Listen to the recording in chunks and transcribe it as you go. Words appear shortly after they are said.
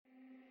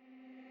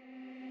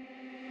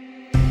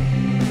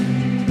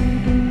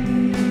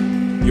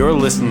You're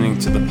listening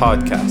to the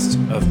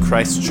podcast of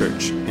Christ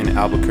Church in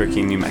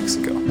Albuquerque, New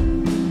Mexico.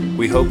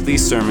 We hope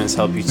these sermons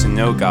help you to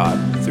know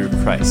God through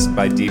Christ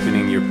by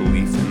deepening your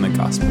belief in the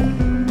gospel.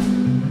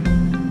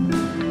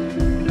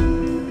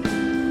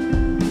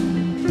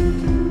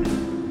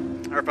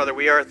 Our Father,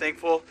 we are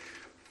thankful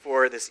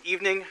for this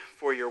evening,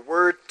 for your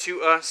word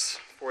to us,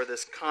 for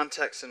this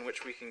context in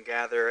which we can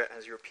gather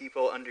as your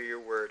people under your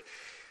word.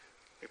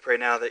 We pray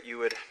now that you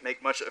would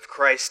make much of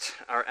Christ,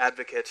 our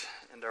advocate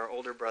and our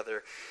older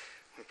brother.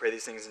 We pray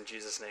these things in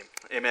Jesus' name.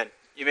 Amen.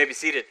 You may be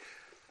seated.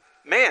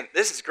 Man,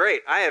 this is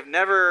great. I have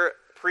never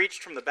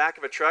preached from the back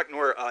of a truck,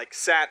 nor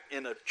sat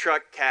in a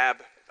truck cab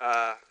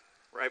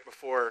right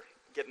before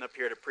getting up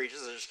here to preach.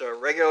 This is just a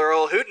regular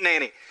old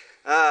hootenanny.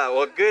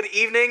 Well, good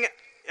evening,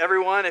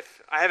 everyone.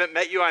 If I haven't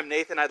met you, I'm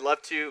Nathan. I'd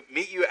love to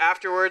meet you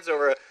afterwards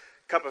over a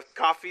cup of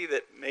coffee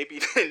that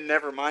maybe,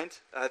 never mind.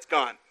 It's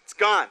gone. It's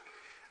gone.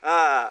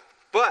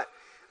 But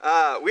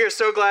we are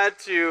so glad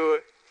to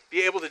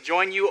be able to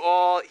join you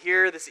all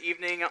here this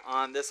evening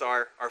on this,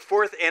 our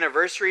fourth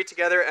anniversary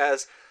together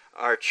as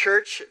our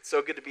church. It's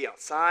so good to be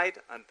outside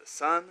under the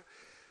sun.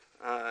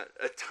 A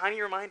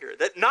tiny reminder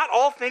that not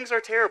all things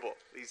are terrible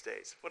these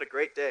days. What a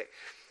great day.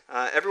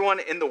 Everyone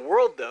in the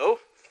world, though,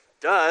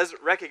 does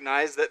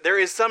recognize that there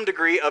is some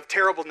degree of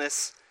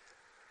terribleness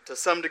to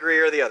some degree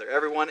or the other.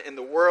 Everyone in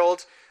the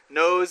world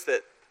knows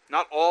that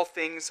not all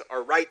things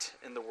are right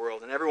in the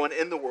world, and everyone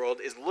in the world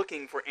is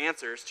looking for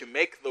answers to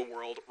make the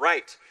world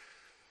right.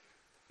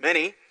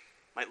 Many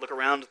might look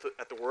around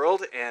at the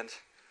world and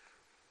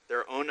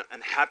their own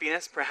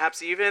unhappiness,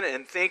 perhaps even,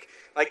 and think,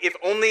 if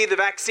only the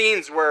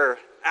vaccines were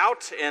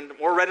out and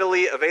more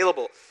readily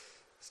available.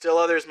 Still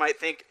others might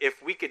think,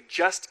 if we could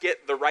just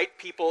get the right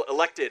people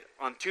elected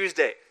on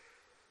Tuesday,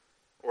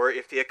 or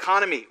if the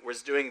economy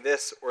was doing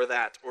this or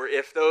that, or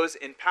if those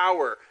in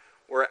power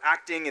were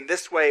acting in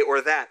this way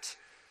or that,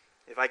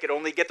 if I could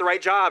only get the right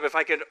job, if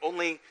I could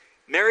only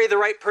marry the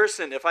right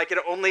person, if I could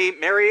only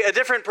marry a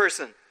different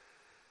person,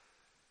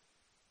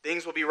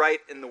 things will be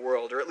right in the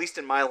world, or at least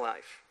in my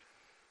life.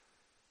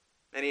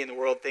 Many in the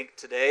world think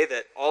today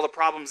that all the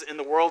problems in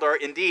the world are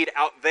indeed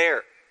out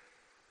there,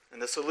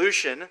 and the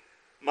solution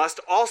must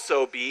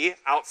also be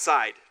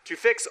outside to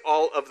fix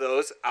all of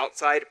those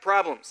outside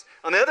problems.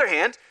 On the other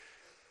hand,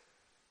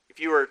 if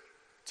you were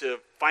to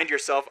find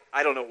yourself,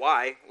 I don't know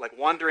why,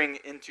 wandering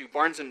into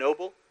Barnes &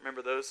 Noble,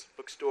 remember those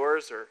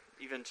bookstores, or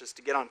even just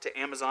to get onto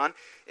Amazon,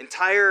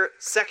 entire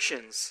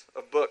sections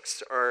of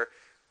books are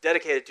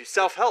dedicated to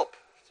self-help,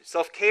 to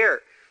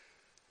self-care,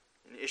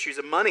 and issues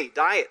of money,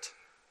 diet,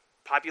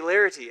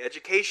 popularity,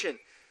 education.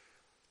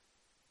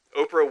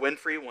 Oprah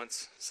Winfrey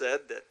once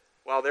said that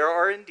while there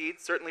are indeed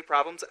certainly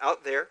problems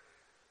out there,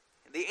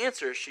 the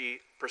answer she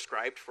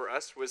prescribed for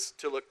us was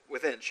to look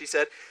within. She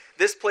said,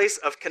 "This place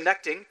of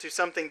connecting to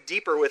something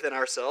deeper within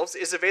ourselves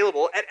is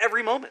available at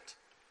every moment.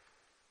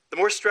 The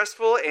more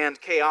stressful and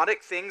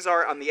chaotic things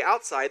are on the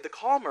outside, the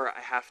calmer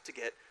I have to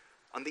get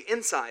on the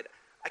inside.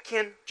 I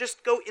can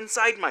just go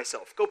inside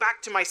myself, go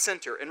back to my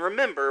center, and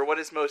remember what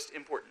is most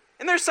important."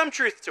 And there's some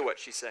truth to what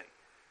she's saying.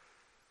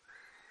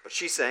 But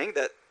she's saying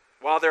that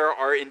while there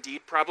are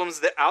indeed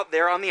problems out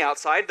there on the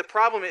outside,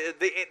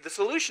 the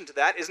solution to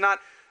that is not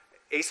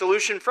a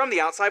solution from the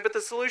outside, but the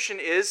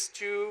solution is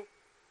to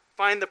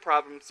find the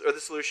problems, or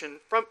the solution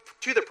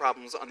to the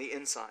problems on the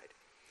inside.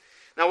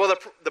 Now, while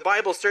the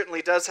Bible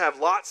certainly does have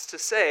lots to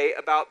say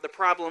about the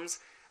problems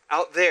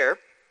out there,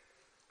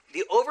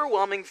 the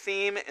overwhelming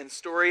theme and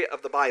story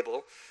of the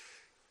Bible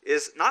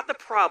is not the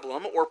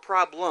problem or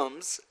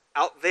problems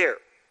out there,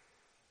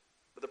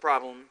 but the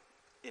problem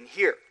in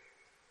here.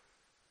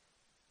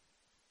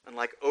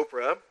 Unlike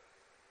Oprah,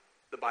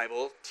 the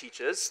Bible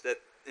teaches that,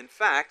 in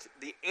fact,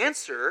 the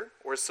answer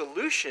or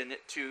solution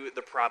to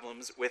the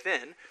problems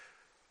within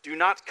do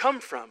not come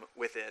from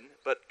within,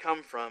 but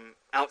come from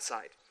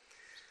outside.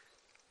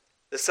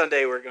 This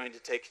Sunday, we're going to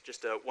take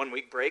just a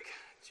one-week break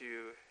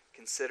to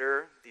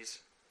consider these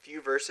few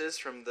verses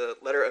from the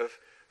letter of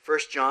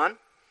 1 John.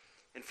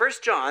 And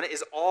 1 John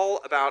is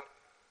all about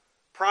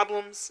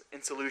problems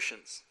and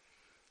solutions.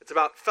 It's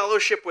about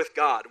fellowship with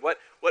God, what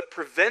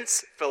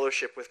prevents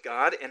fellowship with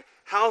God, and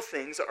how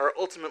things are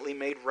ultimately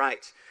made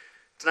right.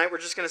 Tonight we're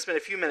just going to spend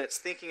a few minutes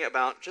thinking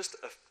about just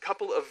a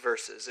couple of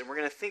verses, and we're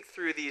going to think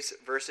through these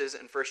verses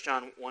in 1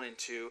 John 1 and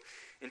 2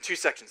 in two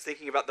sections,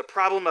 thinking about the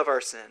problem of our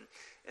sin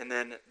and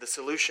then the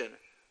solution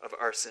of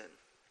our sin.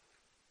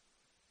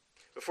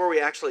 Before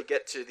we actually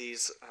get to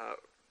these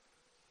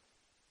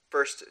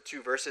first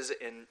two verses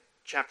in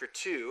chapter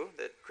 2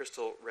 that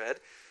Crystal read,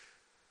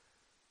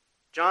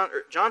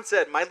 John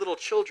said, "My little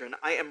children,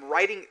 I am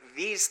writing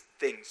these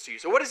things to you."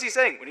 So what is he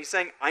saying when he's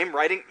saying, "I'm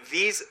writing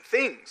these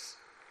things"?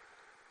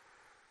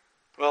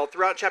 Well,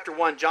 throughout chapter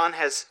 1, John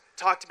has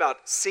talked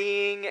about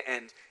seeing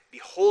and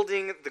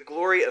beholding the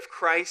glory of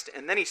Christ,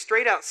 and then he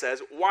straight out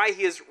says why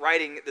he is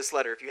writing this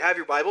letter. If you have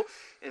your Bible,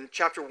 in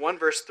chapter 1,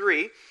 verse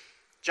 3,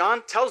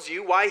 John tells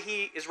you why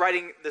he is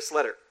writing this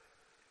letter.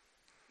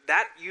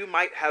 That you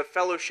might have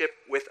fellowship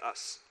with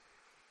us.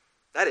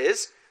 That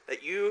is,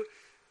 that you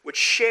would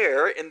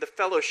share in the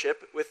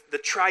fellowship with the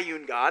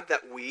triune God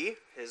that we,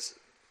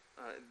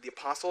 the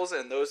apostles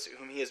and those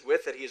whom he is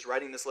with, that he is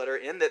writing this letter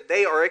in, that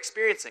they are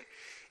experiencing.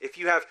 If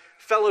you have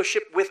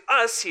fellowship with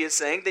us, he is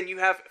saying, then you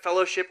have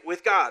fellowship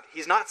with God.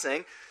 He's not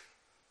saying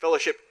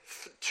fellowship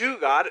to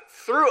God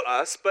through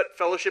us, but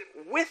fellowship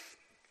with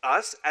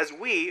us as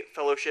we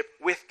fellowship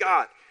with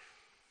God,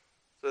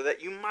 so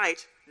that you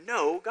might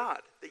know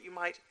God, that you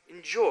might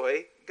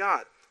enjoy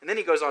God. And then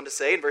he goes on to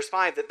say in verse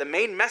 5 that the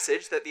main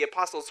message that the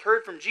apostles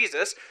heard from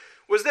Jesus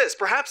was this.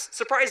 Perhaps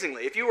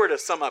surprisingly, if you were to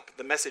sum up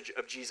the message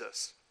of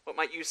Jesus, what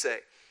might you say?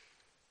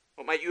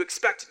 What might you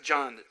expect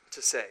John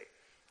to say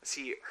as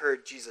he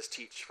heard Jesus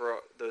teach for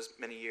those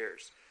many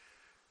years?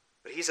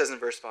 But he says in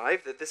verse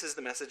 5 that this is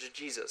the message of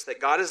Jesus, that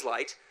God is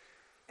light,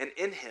 and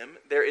in him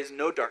there is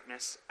no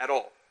darkness at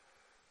all.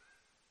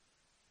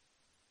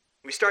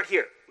 We start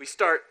here. We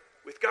start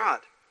with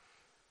God.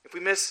 If we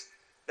miss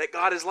that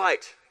God is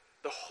light,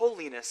 the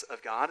holiness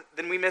of God,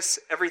 then we miss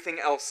everything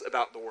else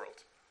about the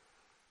world.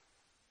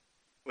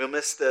 We'll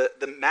miss the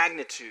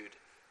magnitude,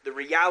 the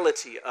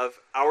reality of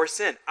our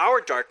sin,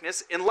 our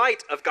darkness in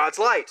light of God's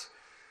light.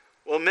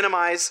 We'll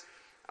minimize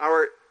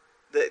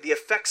the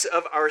effects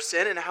of our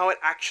sin and how it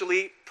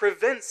actually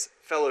prevents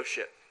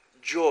fellowship,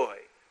 joy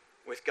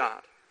with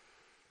God.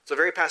 So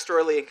very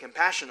pastorally and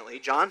compassionately,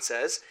 John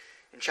says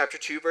in chapter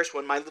 2, verse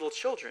 1, "My little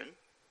children,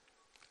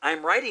 I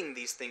am writing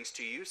these things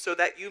to you so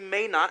that you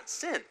may not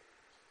sin."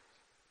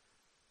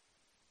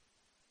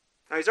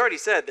 Now he's already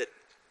said that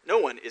no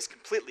one is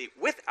completely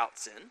without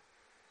sin,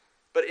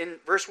 but in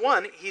verse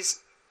 1,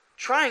 he's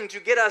trying to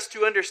get us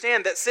to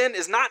understand that sin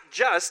is not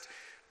just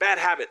bad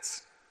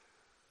habits,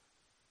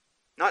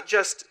 not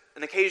just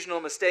an occasional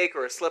mistake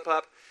or a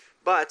slip-up,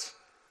 but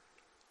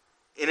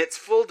in its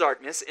full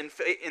darkness,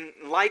 in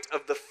light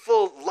of the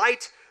full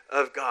light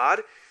of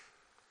God,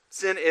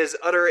 sin is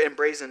utter and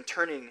brazen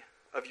turning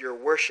of your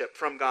worship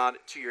from God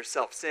to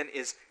yourself. Sin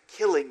is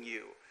killing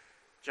you,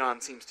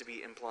 John seems to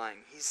be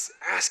implying. He's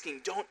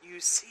asking, don't you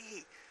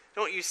see?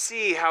 Don't you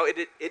see how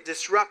it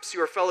disrupts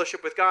your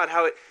fellowship with God,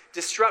 how it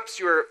disrupts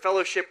your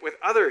fellowship with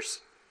others?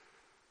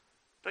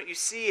 Don't you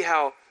see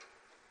how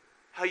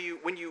you,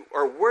 when you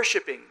are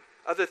worshiping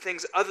other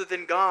things other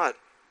than God,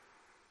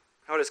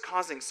 how it is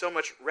causing so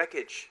much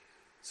wreckage,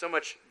 so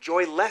much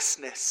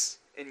joylessness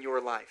in your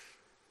life?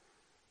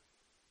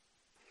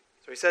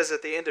 So he says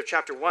at the end of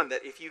chapter 1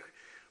 that if you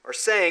are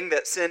saying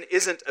that sin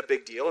isn't a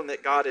big deal and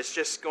that God is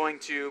just going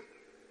to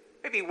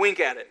maybe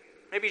wink at it,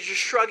 maybe just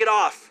shrug it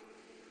off,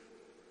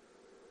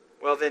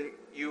 well, then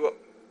you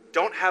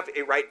don't have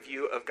a right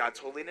view of God's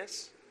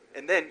holiness,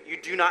 and then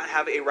you do not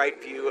have a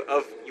right view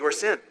of your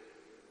sin.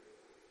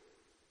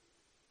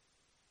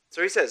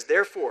 So he says,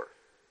 "Therefore,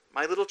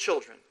 my little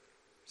children,"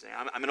 saying,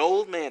 I'm an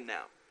old man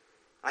now,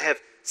 "I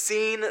have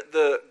seen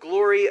the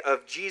glory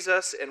of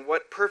Jesus and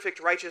what perfect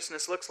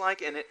righteousness looks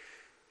like, and it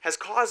has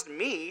caused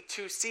me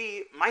to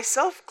see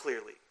myself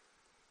clearly."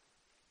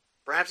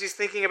 Perhaps he's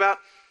thinking about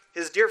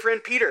his dear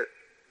friend Peter,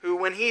 who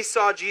when he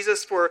saw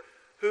Jesus for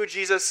who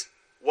Jesus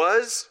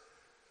was,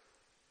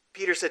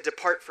 Peter said,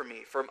 "Depart from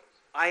me, for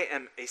I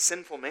am a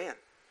sinful man."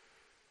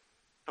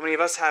 How many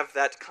of us have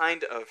that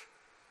kind of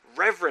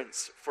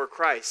reverence for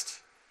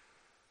Christ,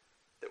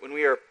 that when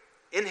we are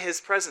in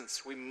his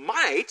presence, we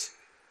might,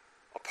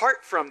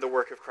 apart from the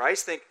work of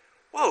Christ, think,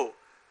 whoa,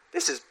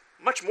 this is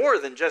much more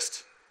than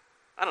just,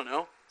 I don't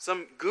know,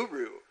 some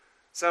guru,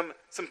 some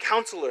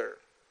counselor,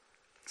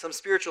 some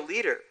spiritual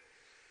leader.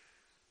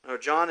 No,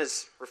 John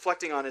is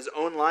reflecting on his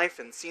own life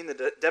and seeing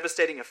the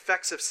devastating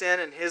effects of sin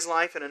in his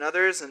life and in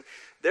others, and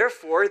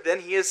therefore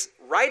then he is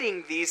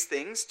writing these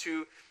things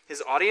to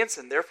his audience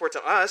and therefore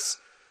to us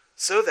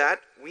so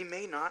that we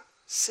may not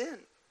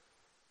sin.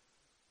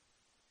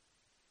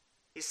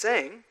 He's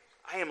saying,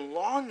 I am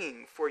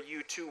longing for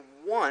you to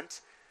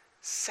want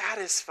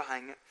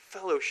satisfying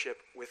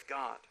fellowship with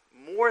God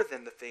more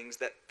than the things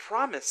that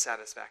promise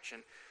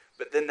satisfaction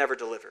but then never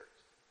deliver.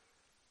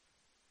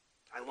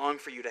 I long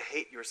for you to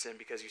hate your sin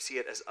because you see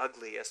it as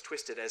ugly, as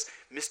twisted, as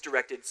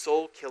misdirected,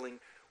 soul-killing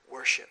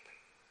worship.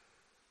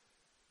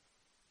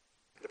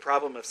 The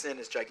problem of sin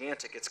is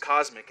gigantic. It's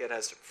cosmic. It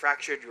has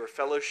fractured your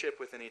fellowship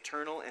with an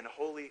eternal and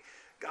holy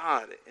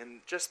God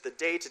in just the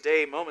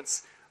day-to-day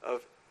moments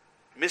of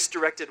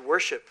misdirected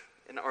worship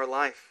in our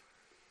life.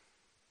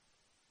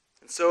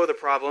 And so the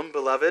problem,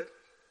 beloved,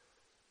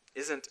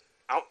 isn't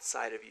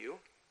outside of you,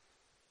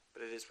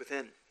 but it is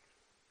within.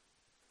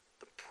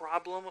 The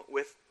problem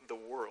with the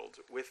world,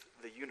 with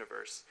the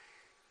universe,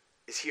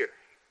 is here.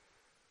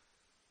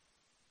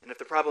 And if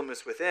the problem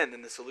is within,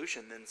 then the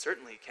solution then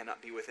certainly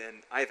cannot be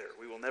within either.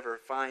 We will never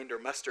find or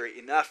muster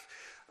enough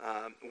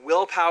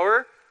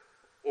willpower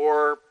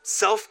or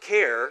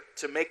self-care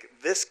to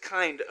make this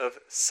kind of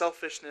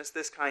selfishness,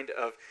 this kind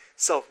of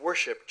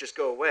self-worship just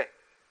go away.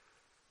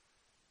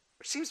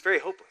 Which seems very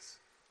hopeless.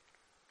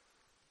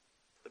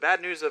 The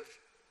bad news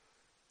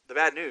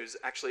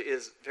actually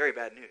is very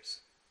bad news.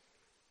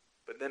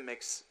 But then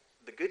makes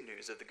the good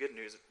news of the good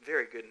news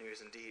very good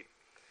news indeed.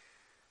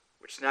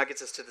 Which now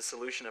gets us to the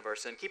solution of our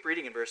sin. Keep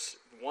reading in verse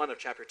 1 of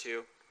chapter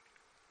 2.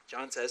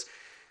 John says,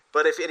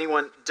 but if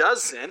anyone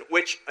does sin,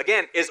 which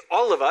again is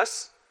all of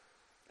us,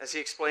 as he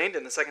explained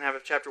in the second half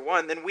of chapter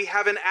 1, then we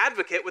have an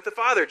advocate with the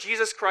Father,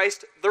 Jesus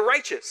Christ the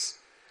righteous.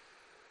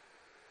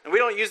 And we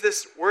don't use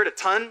this word a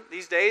ton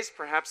these days,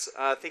 perhaps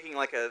thinking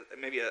like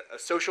maybe a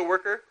social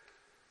worker,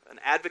 an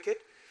advocate.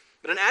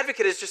 But an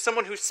advocate is just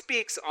someone who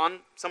speaks on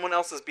someone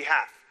else's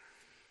behalf.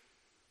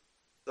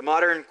 The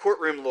modern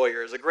courtroom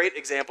lawyer is a great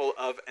example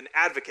of an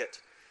advocate.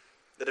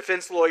 The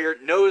defense lawyer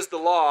knows the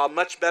law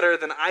much better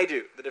than I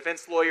do. The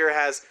defense lawyer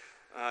has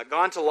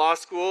gone to law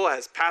school,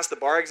 has passed the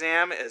bar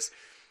exam, is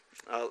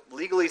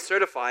legally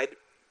certified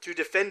to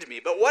defend me.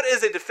 But what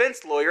is a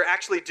defense lawyer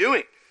actually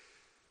doing?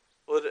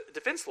 Well, a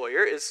defense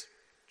lawyer is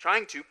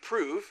trying to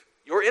prove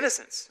your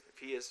innocence. If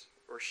he is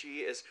or she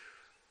is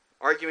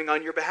arguing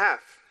on your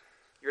behalf,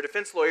 your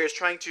defense lawyer is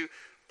trying to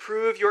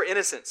prove your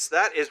innocence.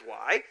 That is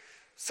why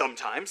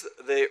sometimes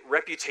the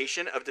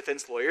reputation of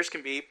defense lawyers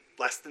can be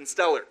less than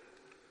stellar.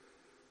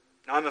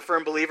 Now, I'm a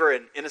firm believer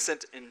in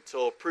innocent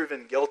until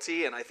proven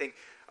guilty, and I think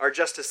our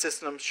justice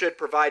system should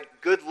provide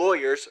good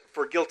lawyers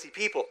for guilty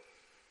people.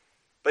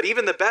 But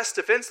even the best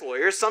defense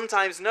lawyers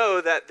sometimes know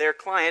that their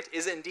client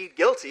is indeed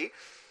guilty,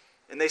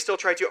 and they still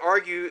try to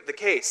argue the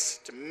case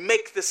to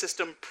make the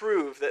system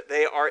prove that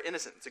they are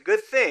innocent. It's a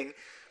good thing,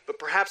 but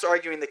perhaps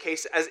arguing the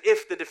case as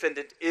if the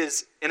defendant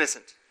is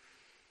innocent.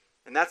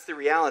 And that's the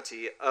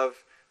reality of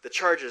the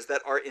charges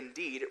that are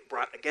indeed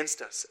brought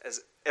against us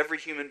as every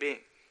human being.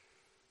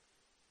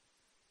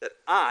 That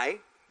I,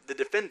 the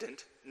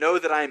defendant, know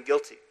that I am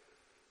guilty.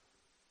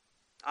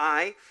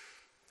 I,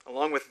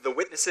 along with the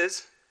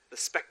witnesses, the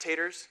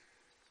spectators,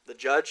 the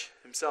judge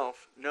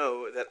himself,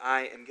 know that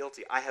I am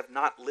guilty. I have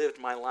not lived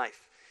my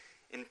life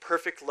in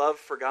perfect love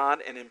for God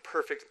and in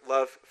perfect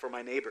love for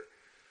my neighbor.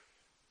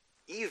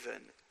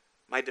 Even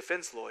my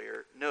defense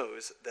lawyer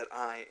knows that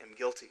I am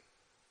guilty.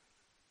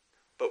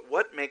 But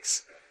what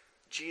makes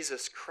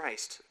Jesus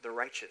Christ the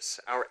righteous,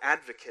 our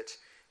advocate,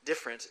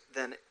 different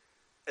than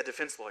a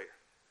defense lawyer?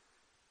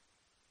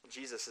 Well,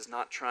 Jesus is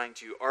not trying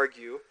to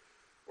argue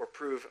or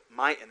prove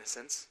my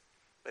innocence,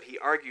 but he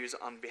argues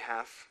on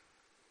behalf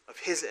of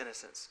his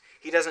innocence.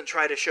 He doesn't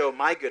try to show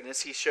my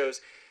goodness, he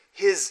shows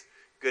his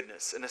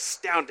goodness, an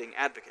astounding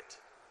advocate.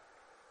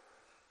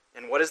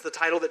 And what is the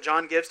title that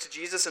John gives to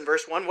Jesus in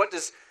verse 1? What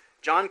does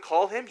John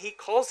call him? He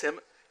calls him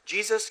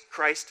Jesus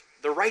Christ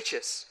the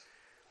righteous,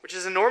 which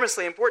is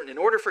enormously important. In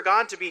order for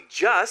God to be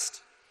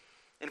just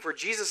and for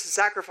Jesus'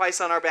 sacrifice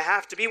on our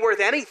behalf to be worth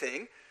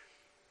anything,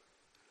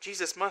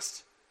 Jesus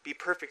must be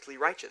perfectly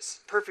righteous,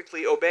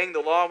 perfectly obeying the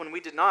law when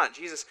we did not.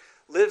 Jesus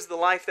lives the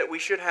life that we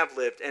should have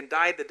lived and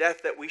died the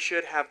death that we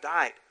should have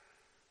died.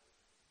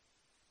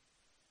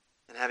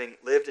 And having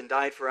lived and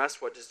died for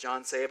us, what does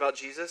John say about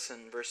Jesus?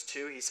 In verse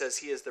 2, he says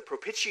he is the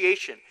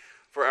propitiation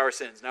for our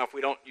sins. Now, if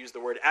we don't use the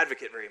word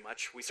advocate very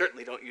much, we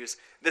certainly don't use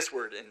this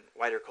word in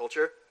wider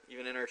culture,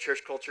 even in our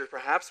church culture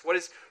perhaps. What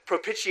is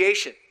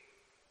propitiation?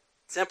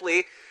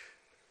 Simply,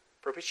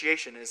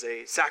 propitiation is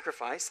a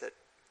sacrifice that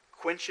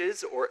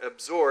quenches or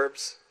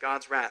absorbs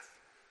God's wrath.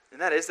 And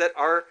that is that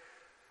our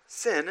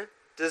sin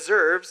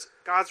deserves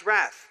God's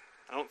wrath.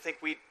 I don't think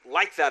we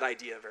like that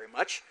idea very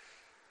much.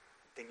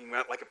 Thinking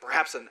about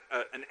perhaps an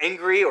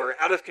angry or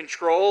out of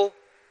control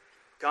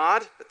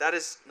God, but that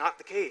is not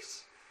the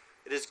case.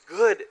 It is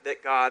good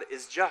that God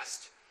is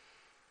just,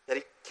 that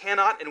he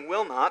cannot and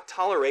will not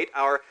tolerate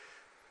our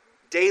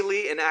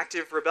daily and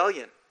active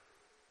rebellion,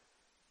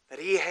 that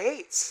he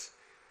hates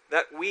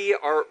that we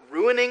are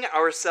ruining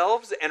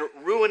ourselves and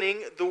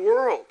ruining the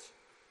world.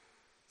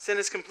 Sin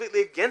is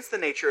completely against the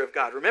nature of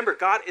God. Remember,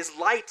 God is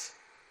light,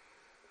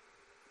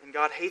 and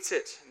God hates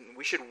it, and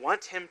we should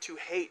want him to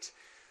hate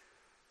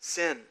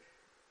sin.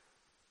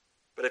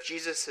 But if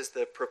Jesus is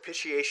the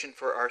propitiation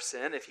for our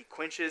sin, if he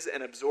quenches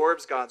and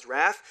absorbs God's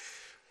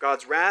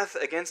wrath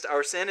against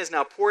our sin is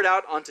now poured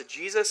out onto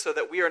Jesus so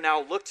that we are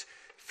now looked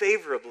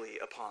favorably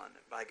upon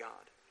by God.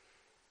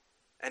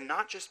 And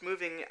not just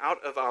moving out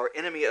of our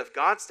enemy of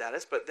God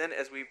status, but then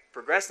as we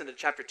progress into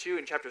chapter 2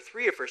 and chapter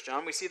 3 of 1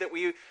 John, we see that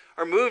we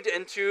are moved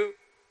into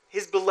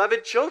his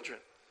beloved children.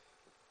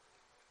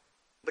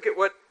 Look at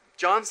what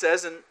John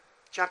says in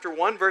chapter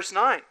 1, verse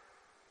 9.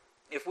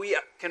 If we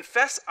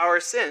confess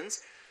our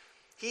sins,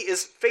 he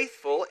is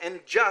faithful and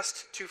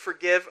just to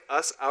forgive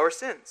us our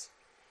sins.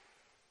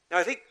 Now,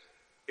 I think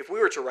if we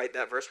were to write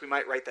that verse, we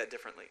might write that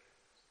differently.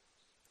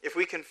 If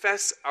we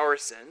confess our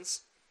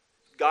sins,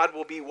 God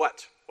will be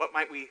what? What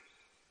might we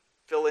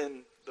fill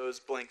in those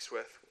blanks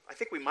with? I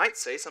think we might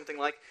say something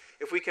like,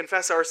 if we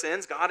confess our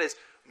sins, God is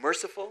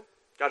merciful,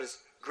 God is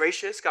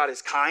gracious, God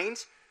is kind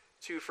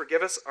to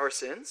forgive us our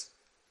sins.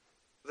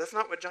 But that's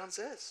not what John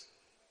says.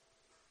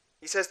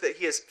 He says that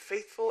he is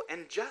faithful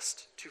and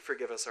just to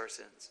forgive us our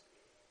sins.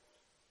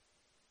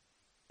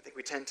 I think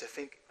we tend to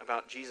think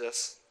about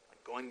Jesus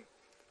going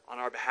on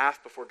our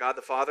behalf before God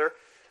the Father,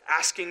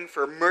 asking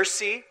for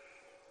mercy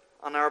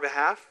on our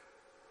behalf.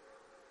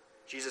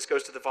 Jesus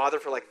goes to the Father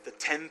for the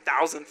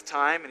 10,000th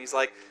time, and he's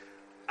like,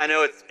 I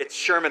know it's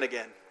Sherman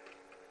again.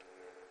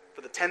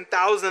 For the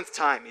 10,000th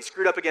time, he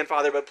screwed up again,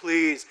 Father, but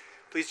please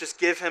just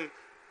give him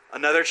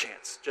another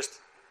chance, just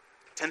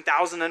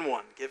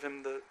 10,001. Give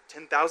him the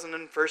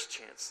 10,001st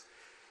chance.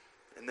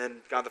 And then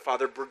God the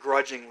Father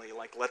begrudgingly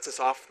lets us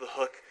off the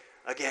hook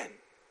again.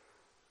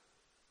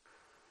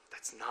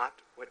 That's not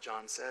what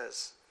John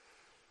says.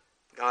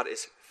 God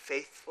is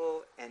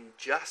faithful and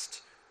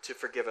just to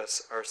forgive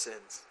us our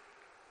sins.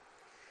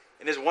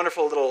 In his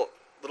wonderful little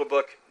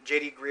book,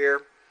 J.D. Greear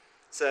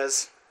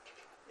says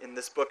in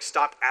this book,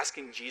 Stop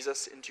Asking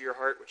Jesus into Your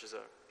Heart, which is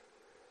a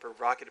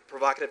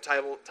provocative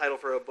title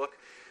for a book.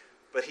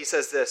 But he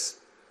says this: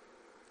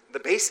 the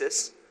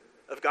basis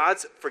of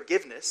God's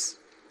forgiveness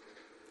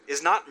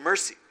is not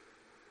mercy,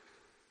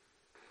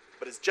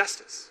 but is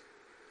justice.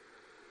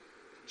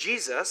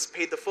 Jesus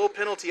paid the full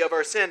penalty of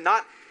our sin.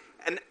 Not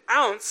an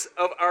ounce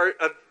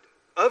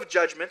of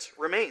judgment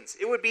remains.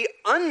 It would be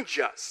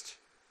unjust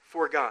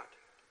for God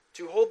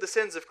to hold the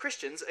sins of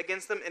Christians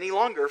against them any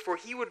longer, for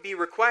he would be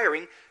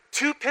requiring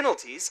two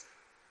penalties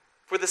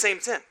for the same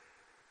sin.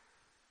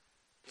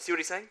 You see what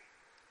he's saying?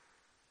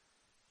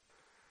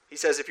 He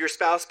says if your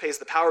spouse pays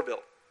the power bill,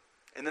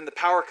 and then the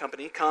power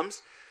company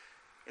comes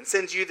and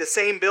sends you the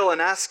same bill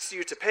and asks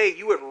you to pay,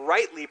 you would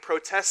rightly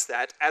protest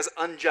that as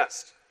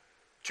unjust.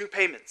 Two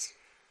payments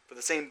for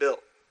the same bill.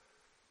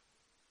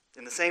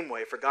 In the same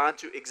way, for God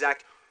to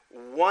exact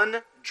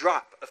one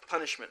drop of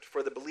punishment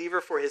for the believer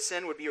for his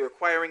sin would be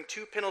requiring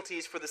two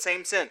penalties for the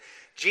same sin.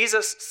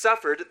 Jesus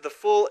suffered the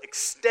full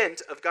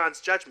extent of God's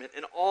judgment,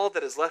 and all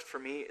that is left for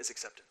me is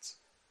acceptance.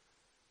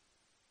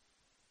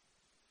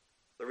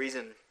 The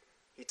reason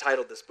he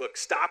titled this book,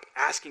 Stop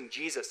Asking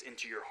Jesus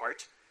into Your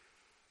Heart,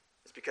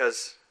 is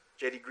because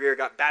J.D. Greear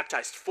got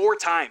baptized 4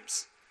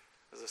 times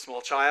as a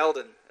small child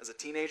and as a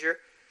teenager.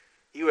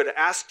 He would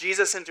ask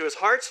Jesus into his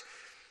heart,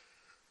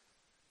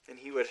 and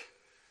he would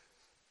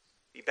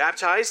be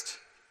baptized.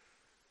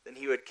 Then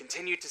he would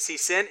continue to see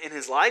sin in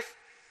his life.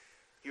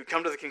 He would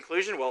come to the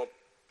conclusion, well,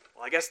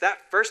 I guess that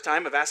first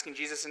time of asking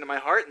Jesus into my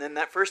heart, and then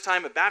that first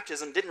time of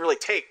baptism didn't really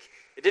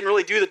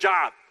do the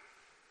job.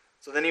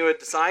 So then he would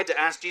decide to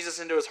ask Jesus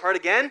into his heart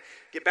again,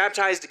 get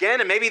baptized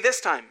again, and maybe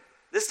this time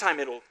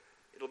it'll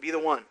be the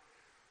one.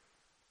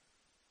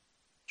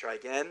 Try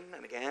again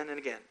and again and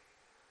again.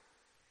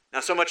 Now,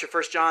 so much of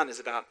 1 John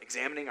is about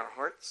examining our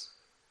hearts,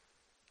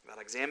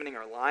 about examining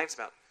our lives,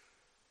 about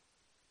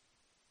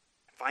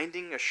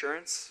finding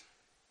assurance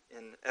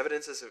in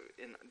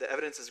the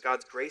evidences of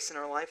God's grace in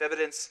our life,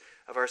 evidence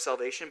of our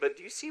salvation. But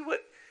do you see what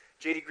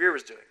J.D. Greear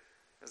was doing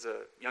as a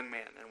young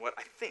man, and what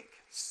I think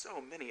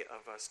so many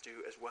of us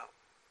do as well?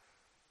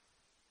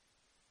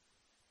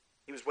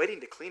 He was waiting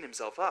to clean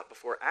himself up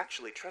before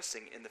actually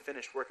trusting in the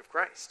finished work of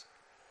Christ.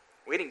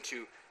 Waiting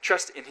to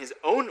trust in his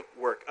own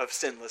work of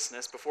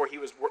sinlessness before he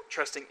was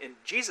trusting in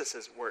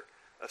Jesus' work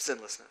of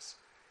sinlessness.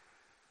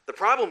 The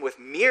problem with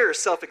mere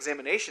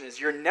self-examination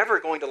is you're never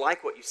going to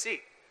like what you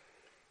see.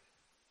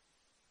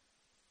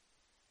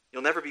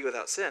 You'll never be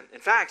without sin.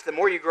 In fact, the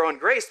more you grow in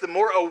grace, the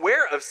more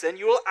aware of sin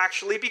you will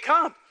actually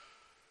become.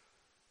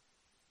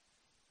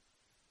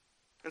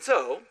 And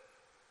so,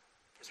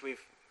 as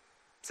we've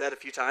said a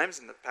few times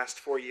in the past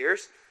 4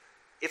 years,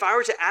 if I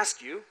were to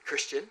ask you,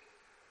 Christian,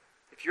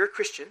 if you're a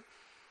Christian,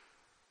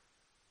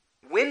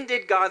 when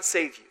did God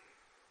save you?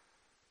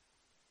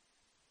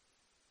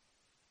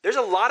 There's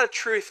a lot of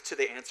truth to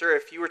the answer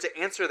if you were to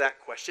answer that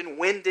question,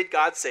 when did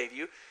God save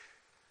you?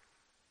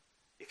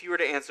 If you were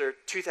to answer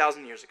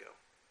 2,000 years ago,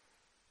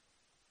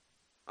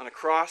 on a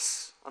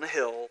cross, on a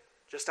hill,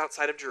 just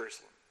outside of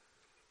Jerusalem.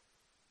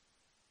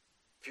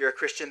 If you're a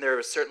Christian, there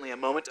was certainly a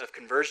moment of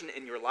conversion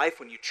in your life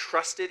when you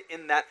trusted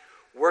in that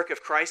work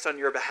of Christ on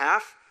your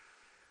behalf.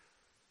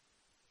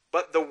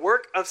 But the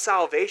work of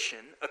salvation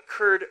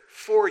occurred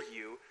for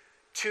you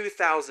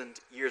 2,000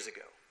 years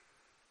ago,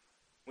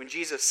 when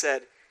Jesus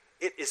said,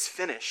 "It is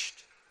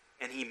finished,"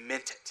 and he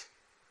meant it.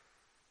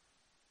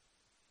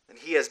 And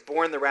he has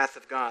borne the wrath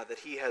of God, that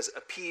he has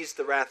appeased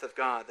the wrath of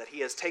God, that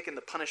he has taken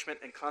the punishment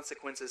and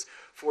consequences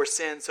for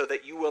sin so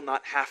that you will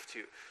not have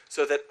to,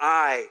 so that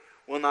I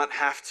will not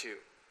have to.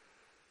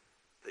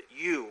 That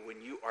you,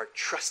 when you are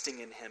trusting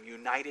in him,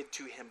 united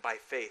to him by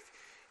faith,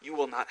 you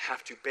will not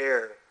have to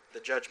bear the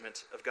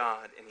judgment of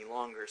God any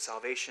longer.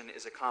 Salvation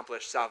is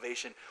accomplished.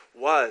 Salvation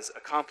was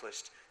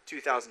accomplished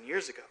 2,000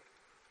 years ago.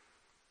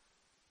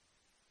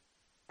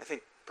 I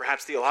think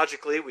perhaps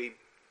theologically we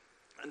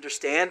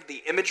understand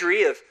the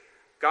imagery of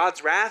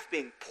God's wrath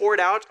being poured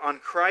out on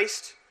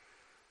Christ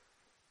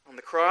on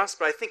the cross,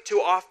 but I think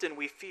too often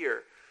we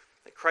fear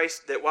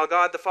that while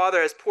God the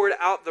Father has poured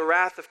out the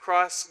wrath of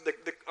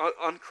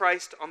on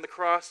Christ on the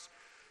cross,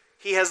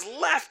 he has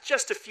left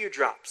just a few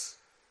drops.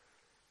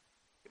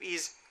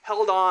 He's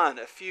held on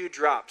a few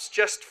drops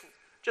just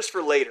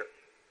for later,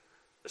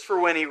 just for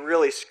when he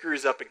really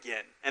screws up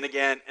again and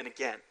again and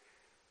again.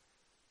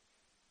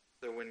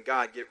 So when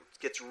God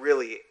gets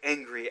really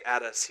angry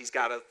at us, he's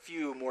got a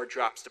few more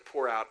drops to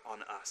pour out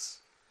on us.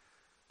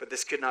 But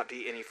this could not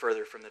be any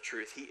further from the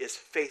truth. He is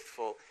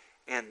faithful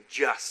and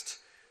just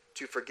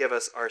to forgive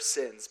us our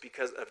sins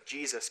because of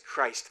Jesus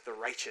Christ the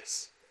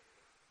righteous,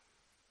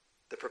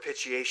 the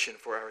propitiation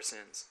for our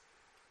sins.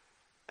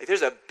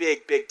 There's a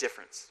big, big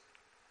difference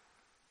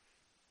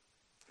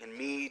and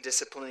me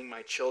disciplining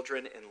my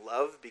children in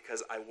love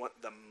because I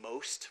want the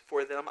most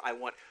for them. I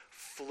want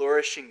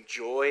flourishing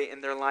joy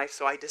in their life,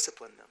 so I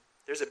discipline them.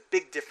 There's a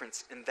big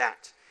difference in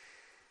that.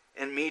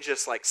 And me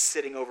just like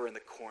sitting over in the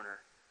corner,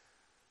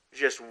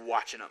 just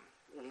watching them,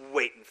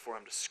 waiting for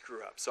them to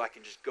screw up so I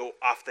can just go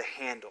off the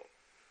handle,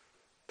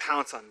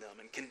 pounce on them,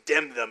 and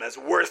condemn them as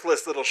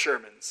worthless little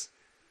Shermans.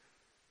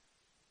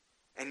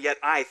 And yet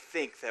I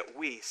think that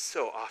we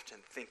so often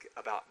think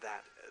about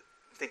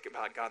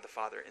God the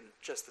Father in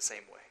just the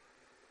same way.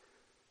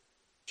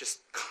 Just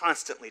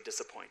constantly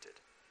disappointed.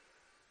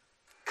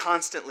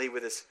 Constantly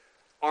with his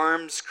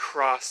arms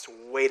crossed,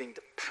 waiting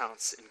to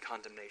pounce in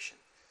condemnation.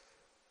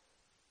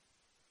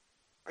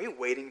 Are you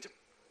waiting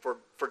for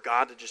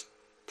God to just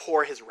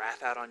pour his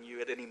wrath out on you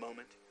at any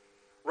moment?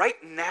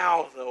 Right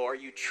now, though, are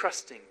you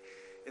trusting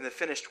in the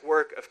finished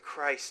work of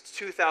Christ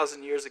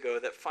 2,000 years ago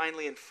that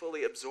finally and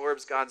fully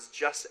absorbs God's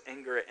just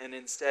anger and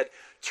instead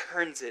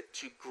turns it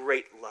to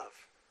great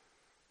love,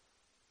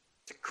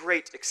 to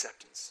great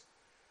acceptance,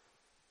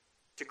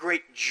 to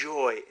great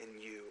joy in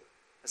you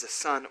as a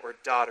son or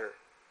daughter?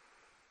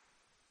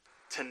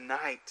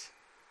 Tonight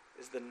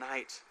is the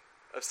night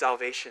of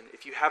salvation.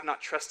 If you have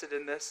not trusted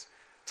in this,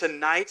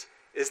 tonight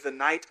is the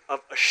night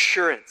of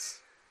assurance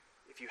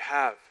if you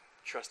have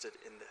trusted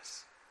in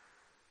this.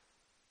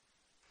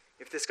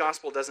 If this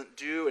gospel doesn't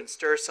do and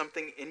stir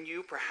something in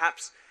you,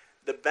 perhaps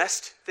the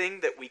best thing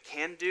that we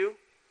can do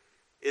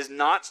is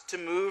not to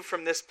move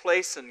from this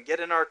place and get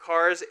in our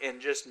cars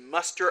and just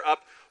muster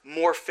up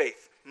more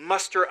faith,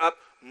 muster up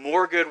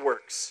more good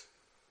works.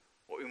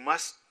 What we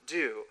must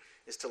do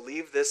is to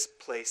leave this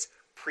place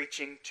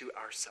preaching to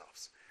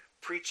ourselves,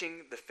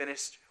 preaching the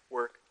finished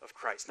work of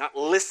Christ, not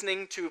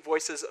listening to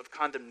voices of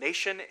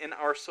condemnation in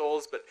our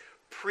souls, but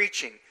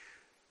preaching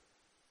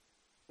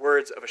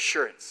words of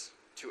assurance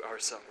to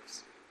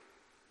ourselves.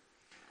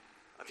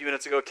 A few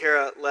minutes ago,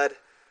 Kara led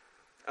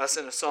us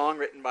in a song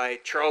written by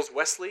Charles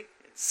Wesley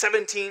in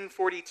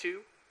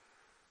 1742,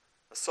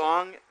 a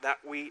song that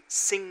we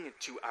sing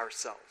to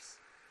ourselves,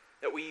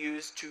 that we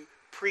use to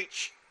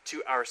preach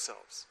to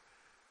ourselves.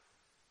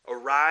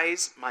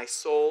 Arise, my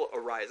soul,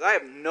 arise. I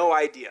have no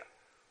idea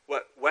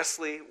what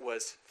Wesley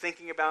was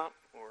thinking about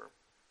or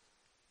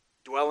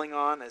dwelling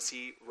on as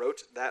he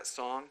wrote that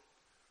song,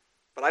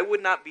 but I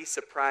would not be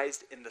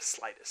surprised in the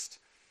slightest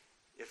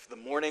if the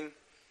morning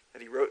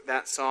that he wrote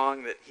that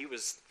song that he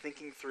was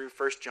thinking through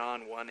 1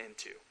 John 1 and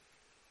 2.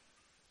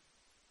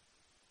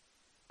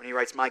 When he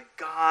writes, "My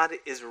God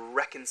is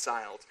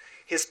reconciled.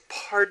 His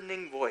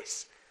pardoning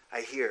voice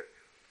I hear.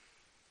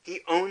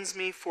 He owns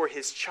me for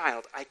his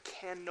child. I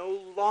can no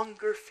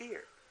longer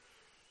fear.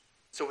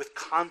 So with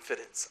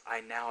confidence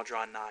I now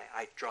draw nigh.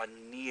 I draw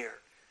near.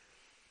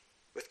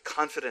 With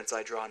confidence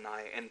I draw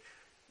nigh." And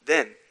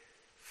then,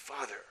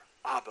 Father,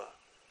 Abba,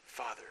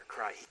 Father,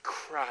 cry. He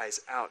cries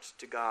out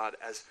to God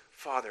as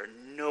Father,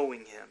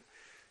 knowing him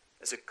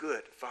as a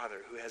good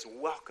Father who has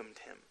welcomed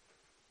him.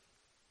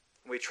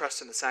 We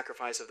trust in the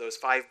sacrifice of those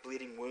 5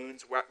 bleeding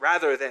wounds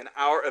rather than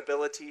our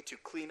ability to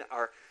clean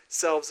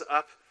ourselves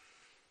up.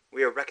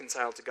 We are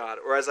reconciled to God.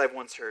 Or as I've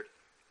once heard,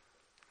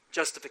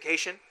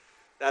 justification,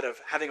 that of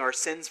having our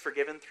sins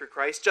forgiven through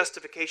Christ,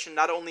 justification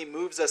not only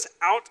moves us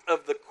out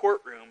of the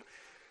courtroom,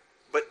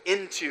 but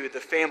into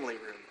the family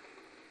room.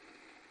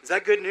 Is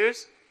that good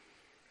news?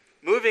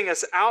 Moving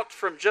us out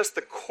from just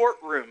the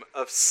courtroom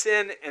of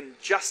sin and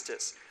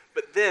justice,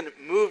 but then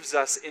moves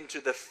us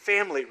into the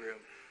family room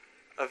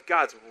of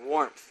God's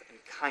warmth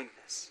and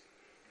kindness.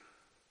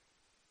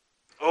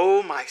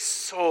 Oh, my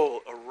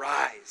soul,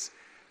 arise.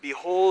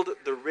 Behold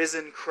the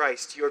risen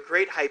Christ, your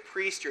great high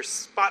priest, your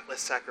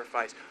spotless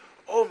sacrifice.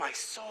 Oh, my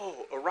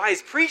soul,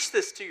 arise. Preach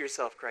this to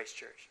yourself, Christ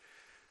Church.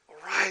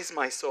 Arise,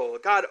 my soul.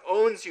 God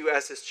owns you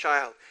as his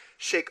child.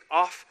 Shake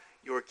off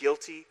your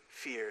guilty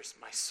fears,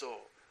 my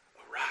soul.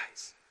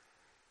 Arise.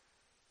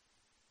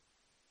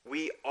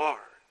 We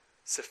are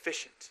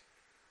sufficient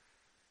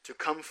to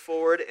come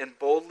forward and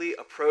boldly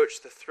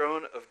approach the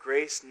throne of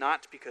grace,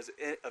 not because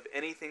of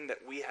anything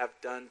that we have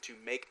done to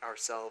make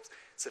ourselves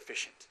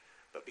sufficient,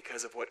 but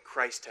because of what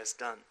Christ has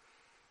done.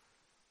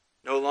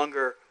 No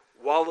longer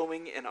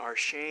wallowing in our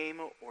shame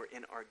or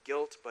in our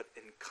guilt, but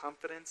in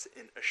confidence,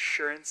 in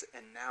assurance,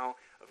 and now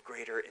of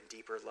greater and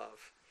deeper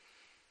love.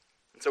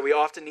 And so we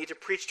often need to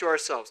preach to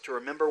ourselves to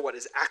remember what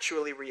is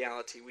actually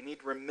reality. We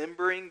need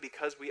remembering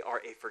because we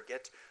are a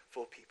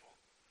forgetful people.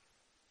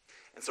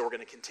 And so we're going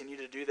to continue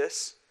to do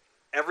this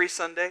every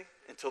Sunday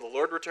until the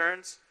Lord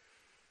returns,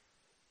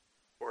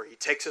 or he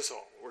takes us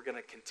all. We're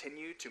going to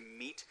continue to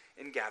meet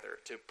and gather,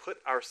 to put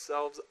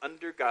ourselves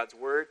under God's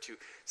word, to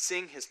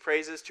sing his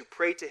praises, to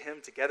pray to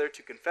him together,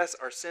 to confess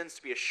our sins,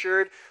 to be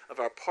assured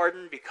of our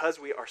pardon because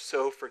we are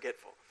so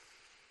forgetful.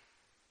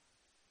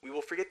 We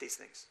will forget these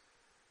things.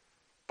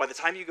 By the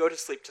time you go to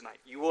sleep tonight,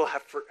 you will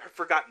have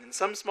forgotten in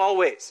some small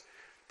ways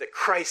that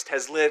Christ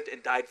has lived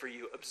and died for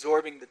you,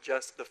 absorbing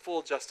the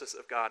full justice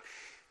of God,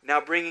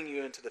 now bringing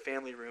you into the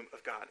family room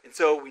of God. And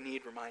so we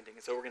need reminding.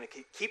 And so we're going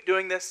to keep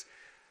doing this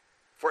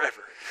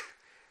forever.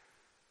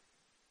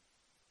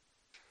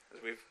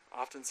 As we've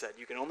often said,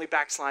 you can only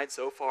backslide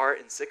so far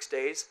in 6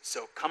 days,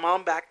 so come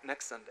on back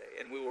next Sunday,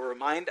 and we will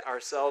remind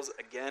ourselves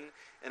again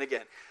and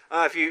again.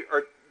 If you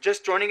are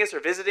just joining us or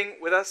visiting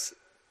with us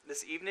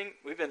this evening,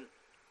 we've been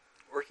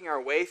working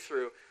our way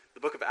through the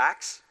book of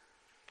Acts.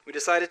 We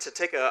decided to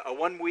take a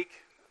 1 week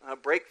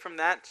break from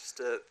that, just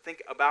to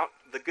think about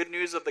the good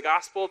news of the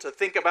gospel, to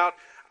think about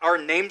our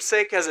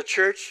namesake as a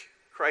church,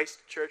 Christ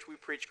Church. We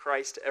preach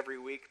Christ every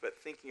week, but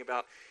thinking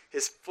about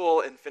his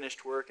full and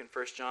finished work in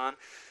 1 John.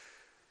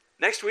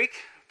 Next week,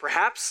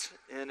 perhaps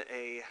in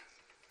a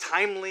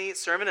timely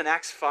sermon in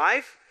Acts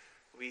 5,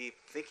 we'll be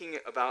thinking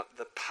about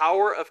the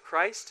power of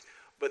Christ,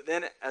 but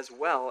then as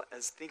well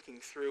as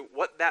thinking through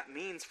what that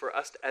means for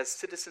us as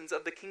citizens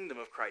of the kingdom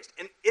of Christ,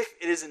 and if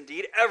it is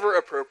indeed ever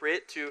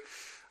appropriate to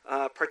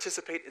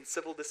participate in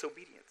civil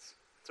disobedience.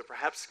 So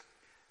perhaps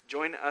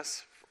join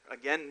us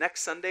again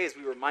next Sunday as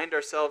we remind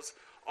ourselves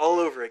all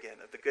over again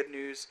of the good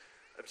news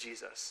of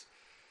Jesus.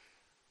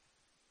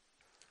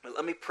 But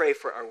let me pray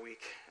for our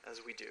week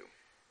as we do.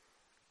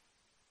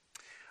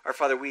 Our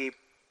Father, we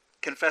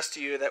confess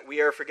to you that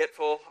we are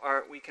forgetful.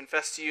 We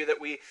confess to you that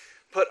we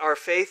put our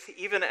faith,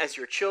 even as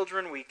your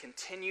children, we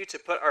continue to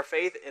put our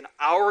faith in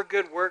our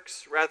good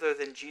works rather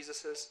than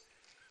Jesus's.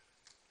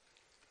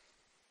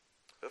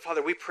 But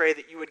Father, we pray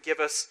that you would give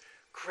us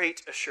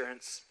great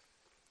assurance.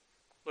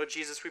 Lord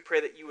Jesus, we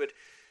pray that you would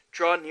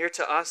draw near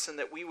to us and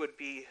that we would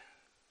be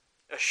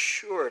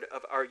assured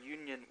of our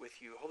union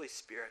with you. Holy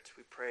Spirit,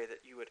 we pray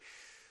that you would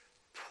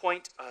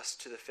point us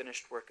to the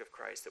finished work of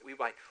Christ, that we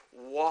might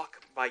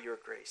walk by your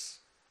grace.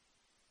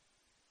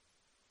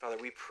 Father,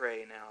 we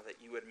pray now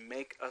that you would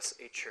make us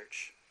a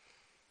church,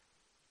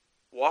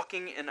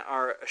 walking in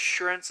our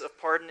assurance of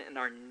pardon, in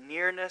our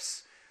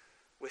nearness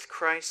with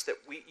Christ, that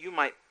you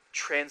might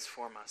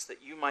transform us,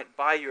 that you might,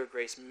 by your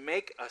grace,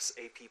 make us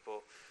a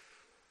people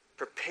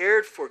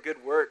prepared for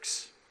good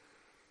works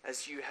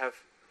as you have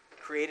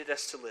created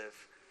us to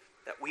live,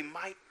 that we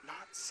might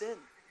not sin.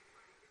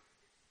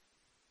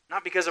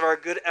 Not because of our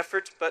good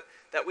efforts, but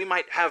that we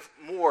might have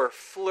more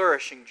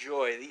flourishing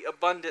joy, the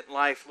abundant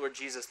life, Lord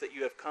Jesus, that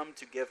you have come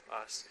to give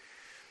us.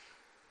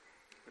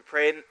 We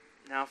pray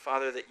now,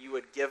 Father, that you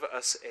would give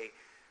us a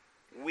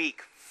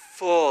week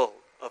full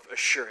of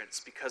assurance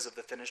because of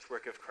the finished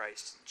work of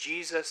Christ,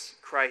 Jesus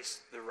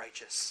Christ the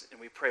righteous. And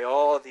we pray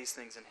all of these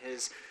things in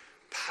his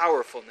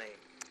powerful name.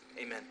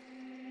 Amen.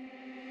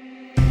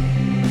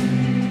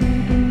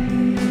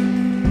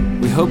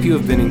 We hope you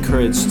have been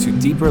encouraged to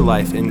deeper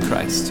life in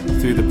Christ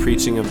through the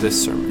preaching of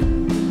this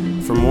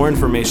sermon. For more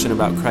information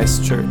about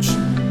Christ Church,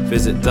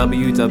 visit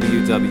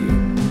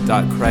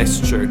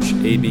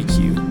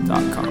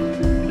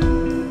www.christchurchabq.com.